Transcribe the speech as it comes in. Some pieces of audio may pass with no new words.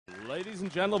Ladies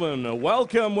and gentlemen,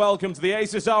 welcome to the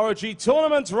ASUS ROG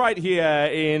tournament right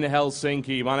here in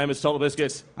Helsinki. My name is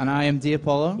TotalBiscuit. And I am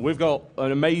dApollo. We've got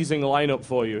an amazing lineup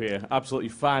for you here. Absolutely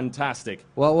fantastic.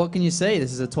 Well, what can you say?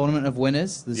 This is a tournament of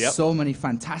winners. There's so many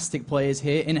fantastic players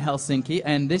here in Helsinki,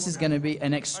 and this is going to be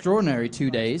an extraordinary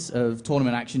 2 days of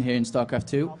tournament action here in Starcraft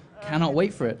 2. Cannot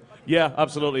wait for it. Yeah,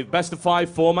 absolutely. Best of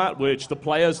 5 format, which the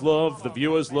players love, the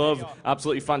viewers love.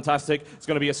 Absolutely fantastic. It's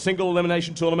going to be a single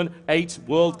elimination tournament, 8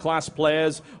 world-class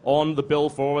players on the bill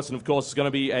for us, and of course it's going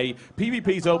to be a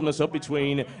PvP to open us up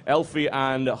between Elfi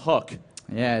and HuK.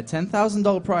 Yeah,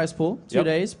 $10,000 prize pool, 2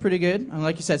 days, pretty good. And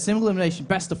like you said, single elimination,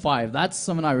 best of 5. That's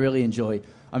something I really enjoy.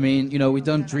 I mean, you know, we've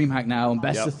done DreamHack now, and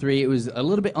best of 3, it was a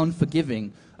little bit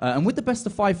unforgiving. And with the best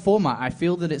of 5 format, I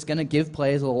feel that it's going to give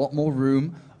players a lot more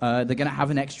room. They're going to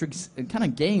have an extra kind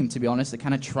of game, to be honest, to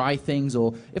kind of try things,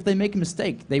 or if they make a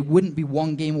mistake, they wouldn't be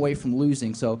 1 game away from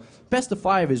losing. So best of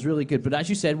 5 is really good. But as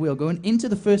you said, we are going into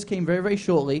the first game very, very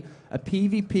shortly, a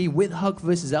PvP with HuK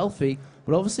versus Elfi.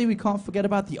 But obviously, we can't forget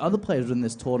about the other players in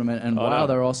this tournament, and wow,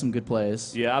 there are some good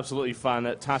players. Yeah, absolutely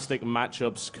fantastic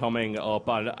matchups coming up.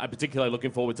 I'm particularly looking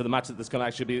forward to the match that's going to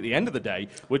actually be at the end of the day,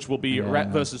 which will be Ret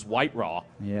versus White Raw.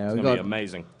 Yeah, it's going to be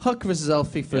amazing. HuK versus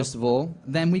Elfi, first of all.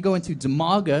 Then we go into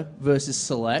Demaga versus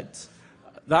Select.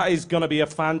 That is going to be a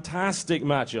fantastic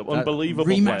matchup. Unbelievable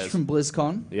rematch players. From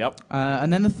BlizzCon. Yep.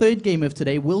 And then the third game of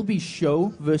today will be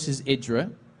Show versus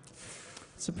Idra.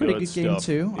 It's a pretty good game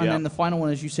too. And then the final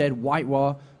one, as you said, White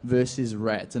Raw versus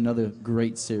Ret. Another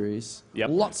great series. Yep.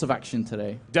 Lots of action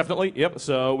today. Definitely, yep.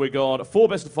 So we got 4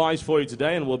 best of 5s for you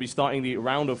today, and we'll be starting the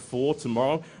round of 4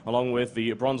 tomorrow, along with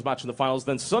the bronze match in the finals.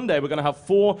 Then Sunday, we're going to have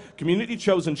 4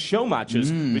 community-chosen show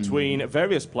matches between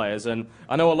various players. And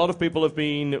I know a lot of people have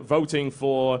been voting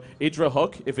for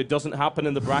EGHuK if it doesn't happen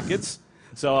in the brackets.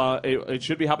 So it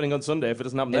should be happening on Sunday if it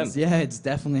doesn't happen then. Yeah, it's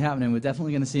definitely happening. We're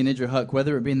definitely going to see an EGHuK,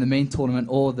 whether it be in the main tournament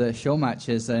or the show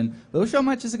matches. And those show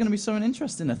matches are going to be something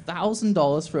interesting.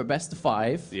 $1,000 for a best of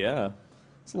 5. Yeah.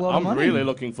 It's a lot of money. I'm really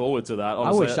looking forward to that.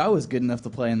 Honestly. I wish I was good enough to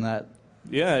play in that.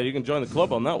 Yeah, you can join the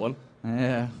club on that one.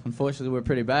 Yeah, unfortunately we're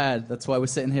pretty bad. That's why we're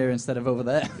sitting here instead of over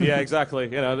there. Yeah, exactly.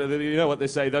 You know what they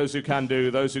say, those who can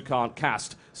do, those who can't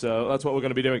cast. So that's what we're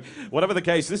going to be doing. Whatever the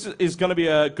case, this is going to be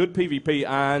a good PvP,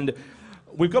 and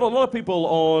we've got a lot of people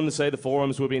on, say, the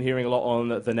forums. We've been hearing a lot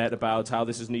on the net about how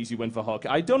this is an easy win for HuK.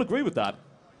 I don't agree with that.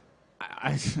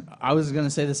 I was going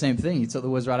to say the same thing. You took the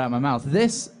words right out of my mouth.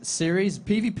 This series,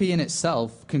 PvP in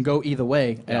itself, can go either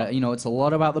way. Yeah. You know, it's a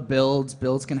lot about the builds.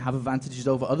 Builds can have advantages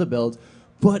over other builds.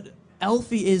 But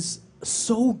Elfi is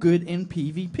so good in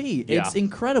PvP. Yeah. It's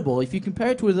incredible. If you compare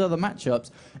it to his other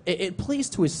matchups, it plays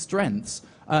to his strengths.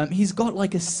 He's got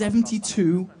like a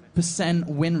 72%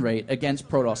 win rate against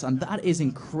Protoss, and that is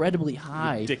incredibly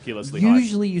high. Ridiculously high.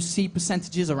 Usually you see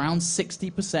percentages around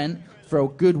 60% for a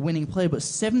good winning player, but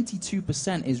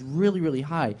 72% is really, really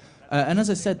high. And as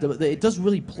I said, it does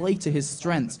really play to his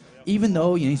strengths, even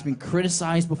though he's been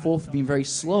criticized before for being very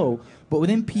slow. But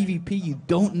within PvP, you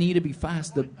don't need to be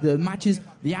fast. The matches,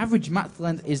 the average match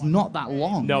length is not that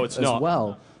long. No, it's not. As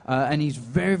well. And he's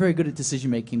very, very good at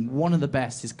decision-making, one of the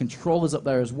best. His controller's up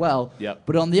there as well. Yep.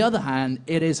 But on the other hand,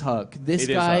 it is HuK. This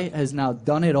guy has now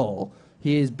done it all.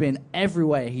 He has been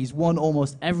everywhere. He's won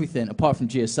almost everything, apart from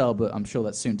GSL, but I'm sure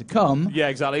that's soon to come. Yeah,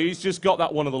 exactly. He's just got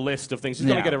that one on the list of things. He's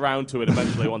going to get around to it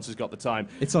eventually once he's got the time.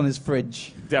 It's on his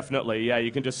fridge. Definitely, yeah.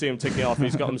 You can just see him ticking off.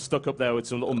 He's got them stuck up there with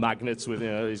some little magnets. With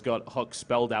he's got HuK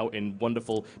spelled out in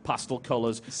wonderful pastel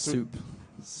colors. Soup.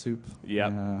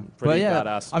 Yeah, pretty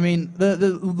badass. I mean,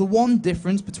 the one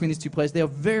difference between these two players, they are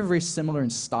very, very similar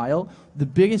in style. The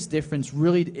biggest difference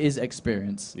really is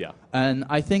experience. Yeah. And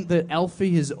I think that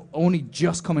Elfi has only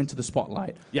just come into the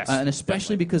spotlight. Yes. And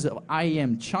especially because of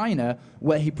IEM China,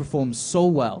 where he performs so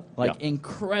well, like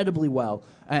incredibly well.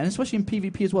 And especially in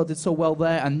PvP as well, did so well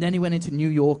there. And then he went into New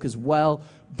York as well.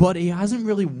 But he hasn't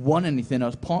really won anything.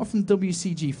 Apart from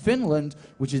WCG Finland,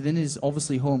 which is in his,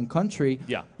 obviously, home country,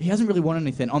 he hasn't really won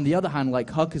anything. On the other hand, like,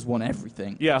 HuK has won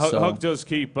everything. Yeah, HuK does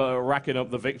keep racking up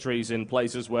the victories in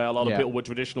places where a lot of people would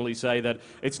traditionally say that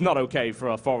it's not okay for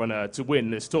a foreigner to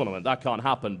win this tournament. That can't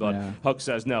happen. But HuK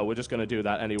says, no, we're just going to do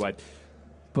that anyway.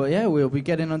 But yeah, we'll be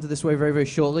getting onto this way very, very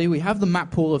shortly. We have the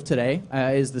map pool of today.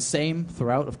 Is the same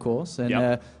throughout, of course. And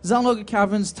Zalnoga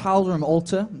Caverns, Tal'Darim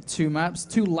Altar, 2 maps,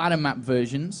 2 ladder map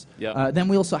versions. Then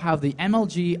we also have the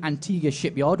MLG Antigua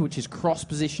Shipyard, which is cross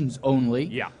positions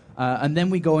only. And then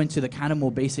we go into the kind of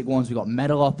more basic ones. We've got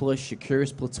Metalopolis,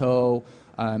 Shakuris Plateau,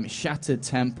 Shattered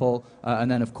Temple, and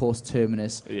then, of course,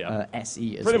 Terminus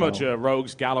SE as well. Pretty much a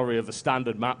rogues gallery of the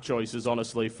standard map choices,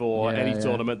 honestly, for any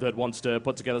tournament that wants to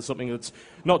put together something that's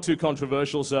not too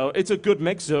controversial. So it's a good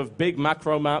mix of big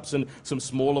macro maps and some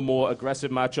smaller, more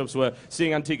aggressive matchups. We're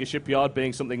seeing Antigua Shipyard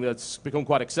being something that's become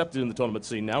quite accepted in the tournament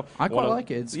scene now. I quite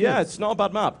like it. It's not a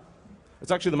bad map. It's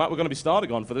actually the map we're going to be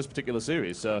starting on for this particular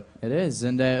series. So it is,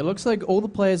 and it looks like all the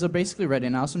players are basically ready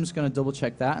now, so I'm just going to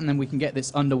double-check that, and then we can get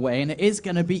this underway. And it is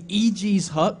going to be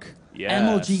EGHuK,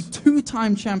 MLG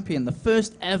two-time champion, the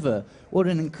first ever. What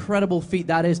an incredible feat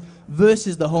that is,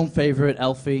 versus the home favorite,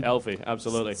 Elfi. Elfi,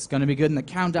 absolutely. It's going to be good, and the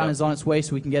countdown is on its way,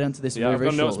 so we can get into this very, I've very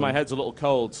got to notice shortly. my head's a little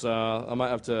cold, so I might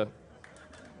have to...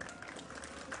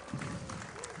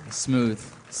 Smooth.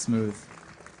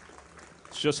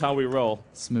 It's just how we roll.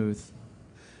 Smooth.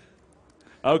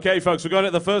 Okay, folks, we're going to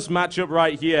the first matchup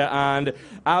right here, and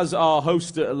as our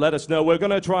host let us know, we're going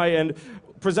to try and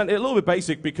present it a little bit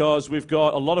basic because we've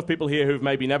got a lot of people here who've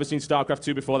maybe never seen Starcraft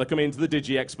 2 before. They're coming into the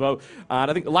DigiExpo,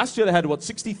 and I think last year they had,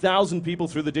 60,000 people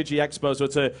through the DigiExpo, so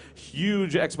it's a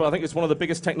huge expo. I think it's one of the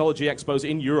biggest technology expos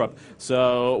in Europe.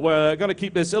 So we're going to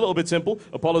keep this a little bit simple.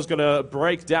 Apollo's going to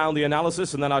break down the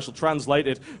analysis, and then I shall translate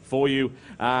it for you.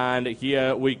 And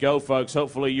here we go, folks.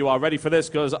 Hopefully you are ready for this,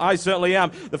 because I certainly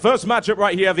am. The first matchup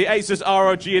right here, the ASUS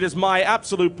ROG. It is my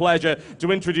absolute pleasure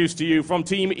to introduce to you from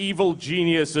Team Evil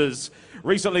Geniuses,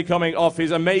 recently coming off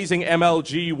his amazing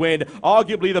MLG win,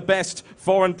 arguably the best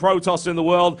foreign Protoss in the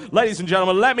world. Ladies and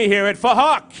gentlemen, let me hear it for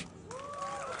HuK!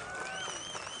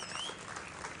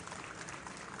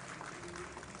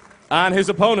 And his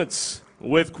opponents,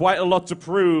 with quite a lot to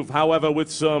prove, however, with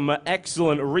some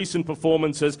excellent recent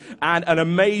performances and an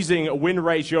amazing win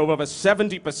ratio of over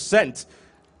 70%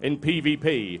 in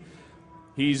PvP.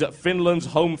 He's Finland's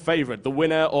home favorite, the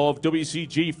winner of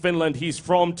WCG Finland. He's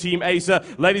from Team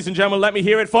ASUS. Ladies and gentlemen, let me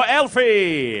hear it for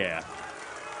Elfi!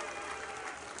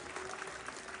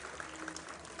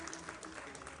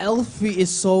 Elfi is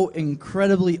so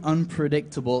incredibly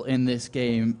unpredictable in this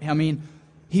game. I mean,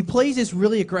 he plays this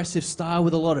really aggressive style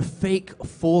with a lot of fake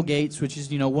 4 gates, which is,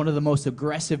 one of the most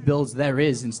aggressive builds there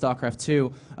is in StarCraft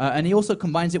 2. And he also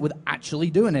combines it with actually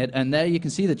doing it. And there you can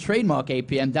see the trademark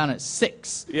APM down at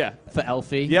 6 for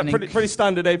Elfi. Yeah, pretty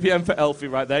standard APM for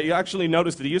Elfi right there. You actually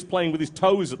noticed that he is playing with his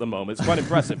toes at the moment. It's quite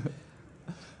impressive.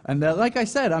 And like I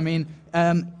said, I mean,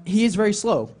 he is very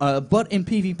slow. But in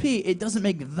PvP, it doesn't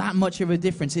make that much of a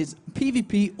difference.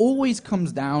 PvP always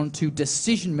comes down to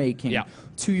decision-making,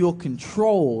 to your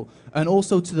control, and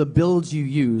also to the builds you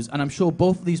use. And I'm sure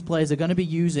both of these players are going to be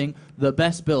using the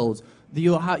best builds.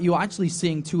 You're actually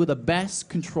seeing two of the best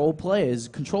control players,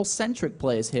 control-centric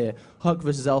players here, HuK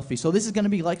versus Elfi. So this is going to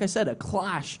be, like I said, a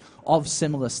clash of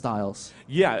similar styles.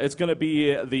 Yeah, it's going to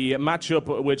be the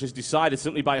matchup which is decided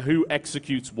simply by who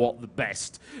executes what the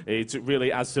best. It's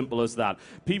really as simple as that.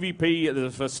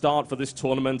 PvP, the start for this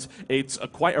tournament, it's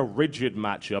quite a rigid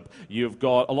matchup. You've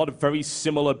got a lot of very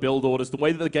similar build orders. The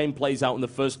way that the game plays out in the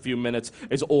first few minutes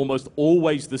is almost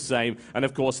always the same. And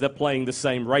of course, they're playing the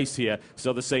same race here,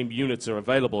 so the same units are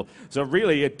available. So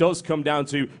really, it does come down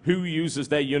to who uses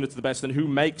their units the best and who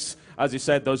makes, as you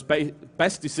said, those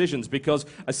best decisions, because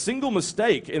a single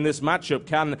mistake in this matchup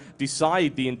can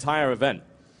decide the entire event.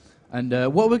 And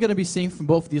what we're going to be seeing from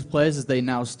both of these players as they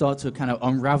now start to kind of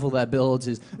unravel their builds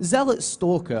is Zealot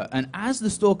Stalker. And as the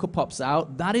Stalker pops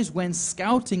out, that is when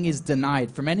scouting is denied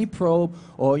from any probe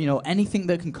or, anything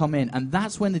that can come in. And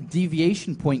that's when the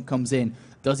deviation point comes in.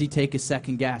 Does he take a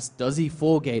second gas? Does he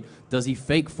 4-gate? Does he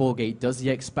fake 4-gate? Does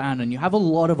he expand? And you have a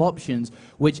lot of options,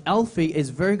 which Elfi is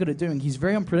very good at doing. He's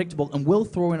very unpredictable and will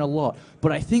throw in a lot.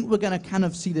 But I think we're going to kind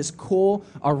of see this core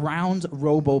around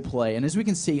robo play. And as we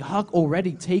can see, HuK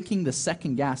already taking the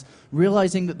second gas,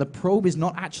 realizing that the probe is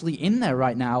not actually in there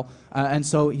right now. And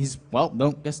so he's,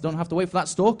 don't have to wait for that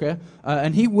Stalker.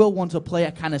 And he will want to play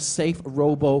a kind of safe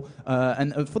robo.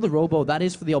 And for the robo, that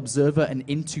is for the Observer and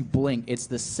into Blink. It's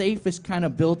the safest kind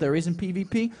of build there is in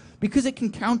PvP because it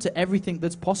can counter everything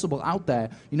that's possible out there.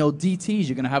 DTs,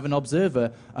 you're going to have an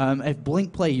Observer. If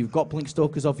Blink play, you've got Blink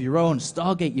Stalkers of your own.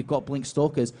 Stargate, you've got Blink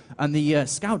Stalkers. And the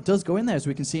Scout does go in there, as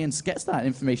we can see, and gets that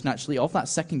information actually off that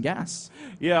second gas.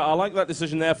 Yeah, I like that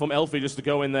decision there from Elfi just to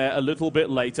go in there a little bit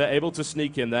later, able to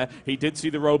sneak in there. He did see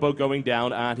the robo going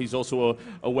down, and he's also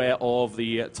aware of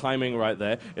the timing right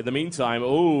there. In the meantime,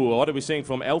 what are we seeing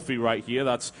from Elfi right here?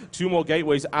 That's 2 more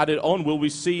gateways added on. Will we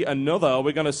see another? Are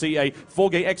we going to see a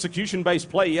 4-gate execution-based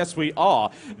play? Yes, we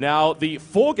are. Now, the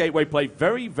 4-gateway play,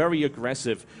 very, very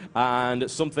aggressive, and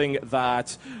something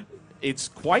that it's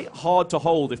quite hard to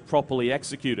hold if properly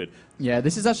executed. Yeah,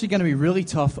 this is actually going to be really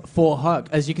tough for HuK.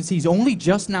 As you can see, he's only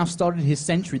just now started his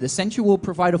sentry. The sentry will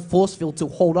provide a force field to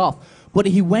hold off. But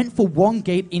he went for one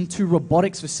gate into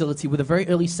robotics facility with a very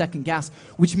early second gas,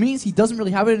 which means he doesn't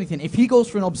really have anything. If he goes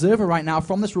for an observer right now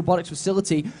from this robotics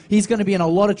facility, he's going to be in a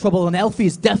lot of trouble, and Elfi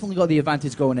has definitely got the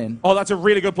advantage going in. Oh, that's a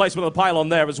really good placement of the pylon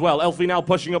there as well. Elfi now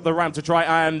pushing up the ramp to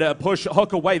try and push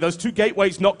HuK away. Those two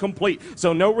gateways not complete,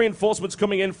 so no reinforcements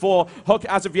coming in for HuK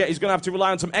as of yet. He's going to have to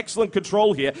rely on some excellent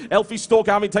control here. Elfi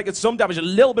Stalker having taken some damage, a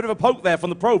little bit of a poke there from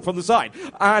the probe from the side.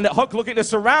 And HuK looking to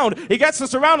surround. He gets the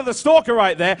surround of the Stalker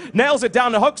right there, nails it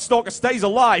down. The HuK Stalker stays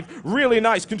alive. Really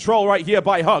nice control right here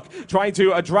by HuK, trying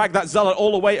to drag that Zealot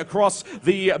all the way across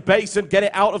the base and get it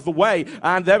out of the way.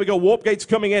 And there we go, Warp Gates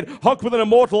coming in. HuK with an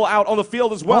Immortal out on the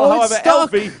field as well. However,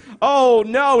 Elfi, oh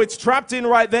no, it's trapped in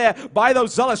right there by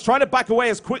those Zealots, trying to back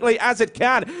away as quickly as it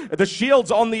can. The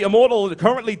shields on the Immortal are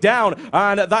currently down,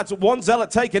 and that's one Zealot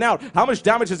taken out. How much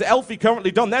damage has Elfi currently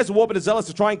done? There's a Warp and the Zealots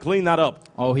to try and clean that up.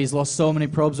 Oh, he's lost so many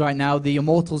probes right now. The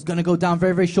Immortal's going to go down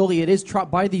very, very shortly. It is trapped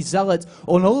by these Zealots.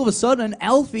 And all of a sudden,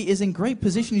 Elfi is in great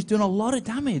position. He's doing a lot of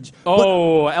damage.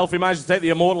 Oh, Elfi managed to take the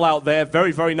Immortal out there.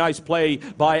 Very, very nice play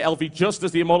by Elfi, just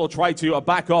as the Immortal tried to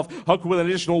back off. HuK with an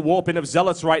additional warp in of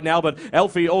Zealots right now, but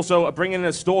Elfi also bringing in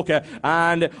a Stalker.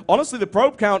 And honestly, the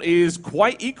probe count is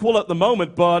quite equal at the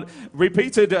moment, but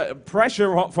repeated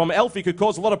pressure from Elfi could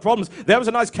cause a lot of problems. There was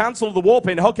a nice cancel of the warp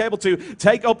in. HuK able to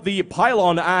take up the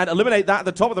pylon and eliminate that at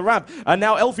the top of the ramp. And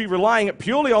now Elfi relying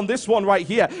purely on this one right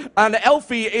here. And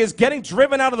Elfi is getting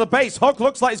driven out of the base. HuK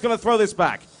looks like he's going to throw this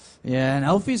back. Yeah, and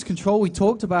Elfi's control, we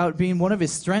talked about being one of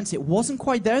his strengths. It wasn't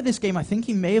quite there this game. I think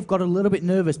he may have got a little bit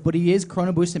nervous, but he is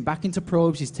chrono boosting back into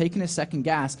probes. He's taking his second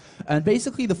gas, and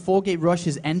basically the 4-gate rush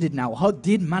has ended now. HuK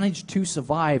did manage to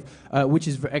survive, which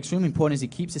is extremely important as he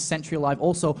keeps his sentry alive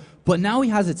also, but now he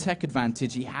has a tech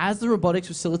advantage. He has the robotics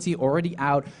facility already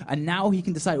out, and now he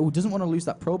can decide, oh, he doesn't want to lose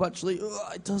that probe actually.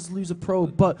 It does lose a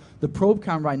probe, but the probe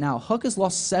count right now, HuK has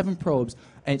lost 7 probes,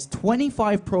 and it's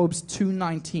 25 probes to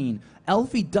 19.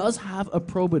 Elfi does have a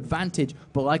probe advantage,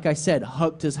 but like I said,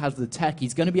 HuK does have the tech.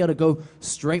 He's going to be able to go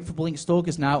straight for Blink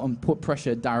Stalkers now and put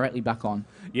pressure directly back on.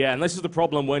 Yeah, and this is the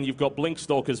problem when you've got Blink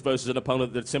Stalkers versus an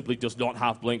opponent that simply does not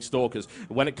have Blink Stalkers.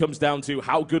 When it comes down to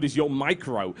how good is your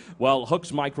micro, well,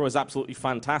 HuK's micro is absolutely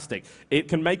fantastic. It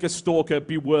can make a Stalker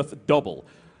be worth double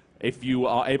if you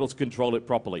are able to control it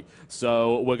properly.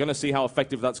 So we're going to see how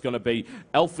effective that's going to be.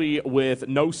 Elfi with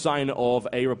no sign of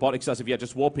a robotics as of yet,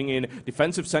 just warping in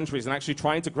defensive sentries and actually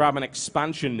trying to grab an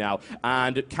expansion now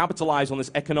and capitalize on this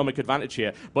economic advantage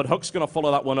here. But HuK's going to follow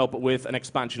that one up with an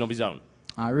expansion of his own.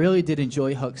 I really did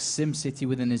enjoy HuK's SimCity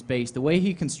within his base. The way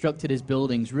he constructed his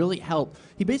buildings really helped.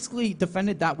 He basically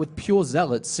defended that with pure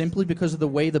Zealots simply because of the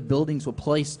way the buildings were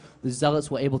placed. The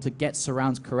Zealots were able to get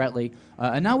surrounds correctly.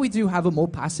 And now we do have a more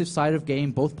passive side of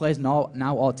game. Both players now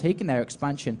are taking their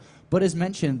expansion. But as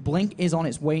mentioned, Blink is on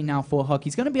its way now for HuK.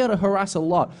 He's going to be able to harass a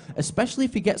lot, especially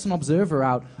if he gets an observer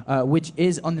out, which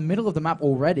is on the middle of the map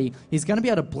already. He's going to be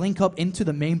able to blink up into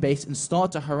the main base and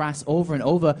start to harass over and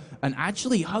over. And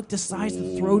actually, HuK decides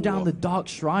to throw down the Dark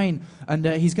Shrine. And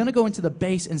he's going to go into the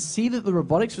base and see that the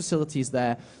robotics facility is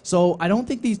there. So I don't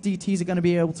think these DTs are going to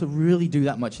be able to really do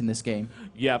that much in this game.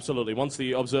 Yeah, absolutely. Once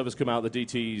the observers come out, the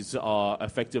DTs are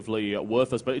effectively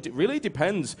worthless. But it really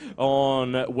depends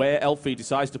on where Elfi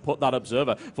decides to put that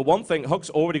observer. For one thing,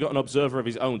 HuK's already got an observer of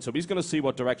his own, so he's going to see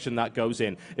what direction that goes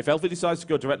in. If Elfi decides to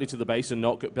go directly to the base and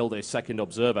not build a second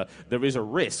observer, there is a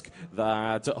risk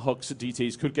that HuK's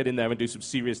DTs could get in there and do some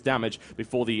serious damage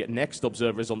before the next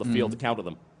observer is on the field to counter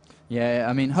them. Yeah,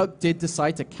 I mean, HuK did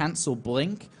decide to cancel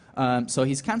Blink. So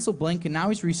he's cancelled Blink, and now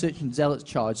he's researching Zealot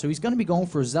Charge. So he's going to be going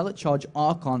for a Zealot Charge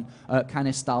Archon kind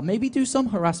of style. Maybe do some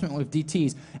harassment with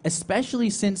DTs, especially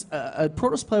since a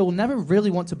Protoss player will never really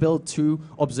want to build 2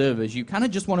 observers. You kind of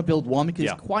just want to build 1 because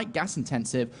it's quite gas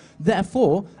intensive.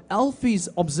 Therefore, Elfi's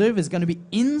observer is going to be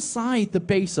inside the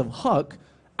base of HuK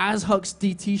as HuK's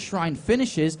DT Shrine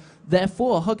finishes.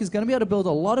 Therefore, HuK is going to be able to build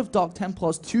a lot of Dark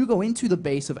Templars to go into the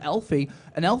base of Elfi,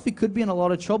 and Elfi could be in a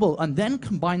lot of trouble. And then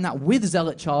combine that with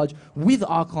Zealot Charge, with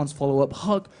Archon's follow-up,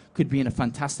 HuK could be in a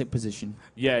fantastic position.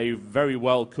 Yeah, he very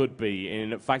well could be.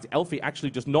 In fact, Elfi actually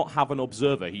does not have an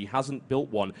observer. He hasn't built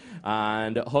one.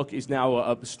 And HuK is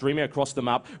now streaming across the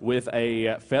map with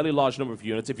a fairly large number of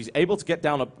units. If he's able to get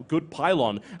down a good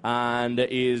pylon and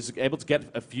is able to get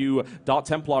a few Dark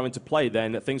Templar into play,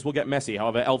 then things will get messy.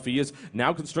 However, Elfi is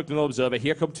now constructing an observer.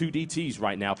 Here come 2 DTs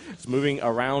right now. It's moving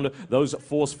around those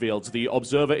force fields. The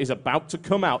observer is about to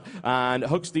come out, and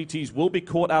HuK's DTs will be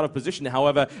caught out of position.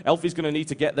 However, Elfi's going to need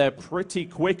to get there pretty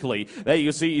quickly. There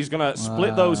you see he's going to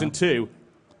split those in 2.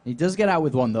 He does get out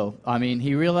with one, though. I mean,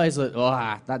 he realized that,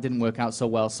 that didn't work out so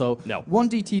well. So one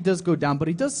DT does go down, but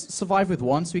he does survive with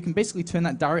one, so he can basically turn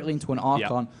that directly into an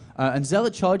Archon. And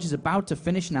Zealot Charge is about to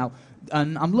finish now.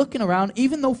 And I'm looking around,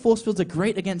 even though force fields are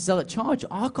great against Zealot Charge,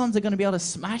 Archons are going to be able to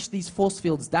smash these force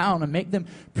fields down and make them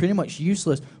pretty much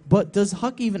useless. But does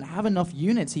HuK even have enough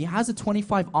units? He has a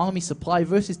 25 army supply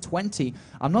versus 20.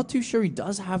 I'm not too sure he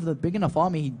does have the big enough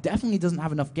army. He definitely doesn't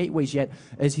have enough gateways yet,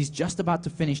 as he's just about to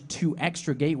finish 2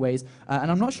 extra gateways. And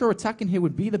I'm not sure attacking here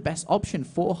would be the best option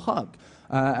for HuK.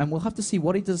 And we'll have to see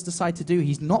what he does decide to do.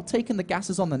 He's not taking the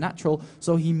gases on the natural,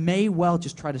 so he may well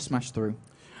just try to smash through.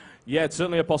 Yeah, it's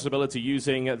certainly a possibility,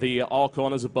 using the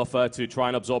Archon as a buffer to try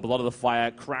and absorb a lot of the fire,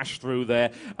 crash through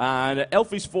there. And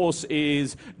Elfi's force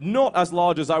is not as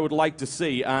large as I would like to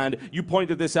see. And you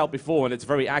pointed this out before, and it's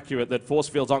very accurate that force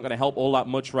fields aren't going to help all that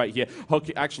much right here.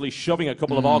 HuK actually shoving a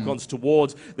couple of Archons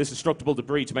towards this destructible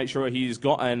debris to make sure he's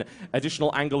got an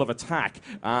additional angle of attack.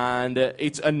 And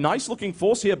it's a nice-looking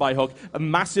force here by HuK. A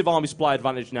massive army supply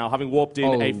advantage now, having warped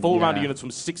in a full round of units from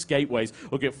 6 gateways.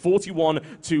 We'll get 41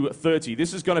 to 30.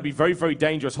 This is going to be very, very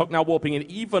dangerous. HuK now warping in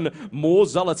even more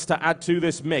Zealots to add to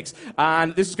this mix.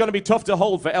 And this is going to be tough to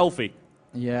hold for Elfi.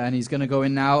 Yeah, and he's going to go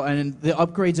in now, and the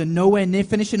upgrades are nowhere near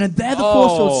finishing, and they're the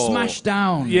force field smashed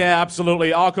down. Yeah,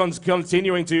 absolutely. Archon's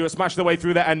continuing to smash their way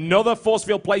through there. Another force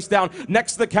field placed down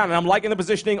next to the cannon. I'm liking the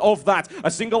positioning of that.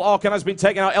 A single Archon has been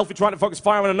taken out. Elfi trying to focus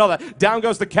fire on another. Down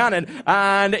goes the cannon,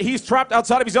 and he's trapped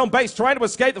outside of his own base, trying to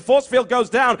escape. The force field goes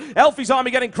down. Elfi's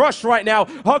army getting crushed right now.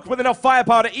 HuK with enough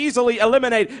firepower to easily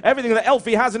eliminate everything that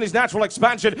Elfi has in his natural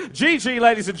expansion. GG,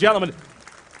 ladies and gentlemen.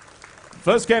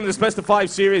 First game of this Best of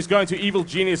 5 series going to Evil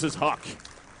Genius's HuK.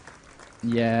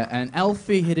 Yeah, and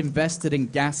Elfi had invested in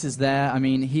gases there. I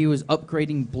mean, he was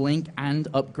upgrading Blink and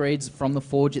upgrades from the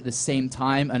Forge at the same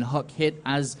time, and HuK hit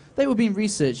as they were being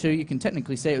researched, so you can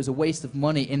technically say it was a waste of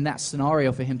money in that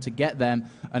scenario for him to get them,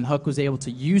 and HuK was able to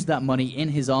use that money in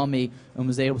his army and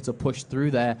was able to push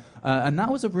through there. And that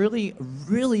was a really,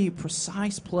 really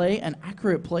precise play and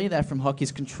accurate play there from HuK.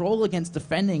 His control against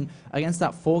defending against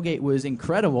that 4-gate was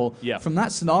incredible. Yeah. From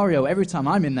that scenario, every time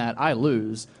I'm in that, I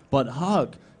lose. But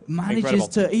HuK manages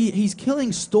to... He's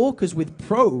killing stalkers with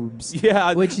probes,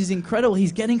 which is incredible.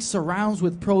 He's getting surrounds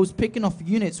with probes, picking off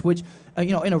units, which,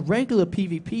 in a regular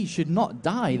PvP should not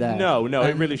die there. No,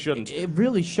 it really shouldn't. It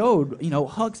really showed,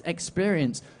 HuK's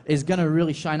experience is going to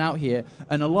really shine out here.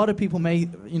 And a lot of people may,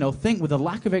 think with a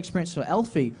lack of experience for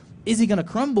Elfi, is he going to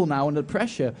crumble now under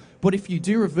pressure? But if you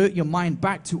do revert your mind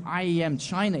back to IEM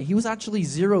China, he was actually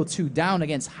 0-2 down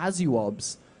against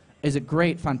HuZiWobs. Is a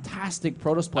great, fantastic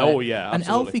Protoss player. Oh, yeah,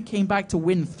 absolutely. And Elfi came back to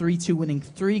win 3-2, winning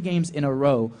 3 games in a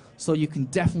row. So you can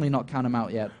definitely not count him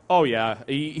out yet. Oh, yeah.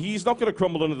 He's not going to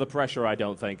crumble under the pressure, I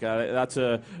don't think. That's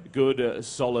a good,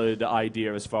 solid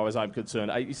idea as far as I'm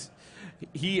concerned.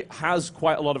 He has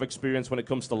quite a lot of experience when it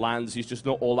comes to lands. He's just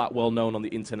not all that well known on the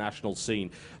international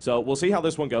scene. So we'll see how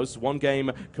this one goes. One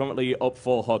game currently up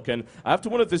for HuK. And I have to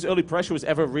wonder if this early pressure was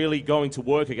ever really going to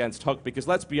work against HuK, because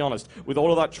let's be honest, with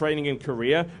all of that training in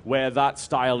Korea, where that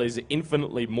style is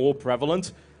infinitely more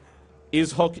prevalent,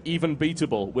 is HuK even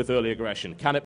beatable with early aggression? Can it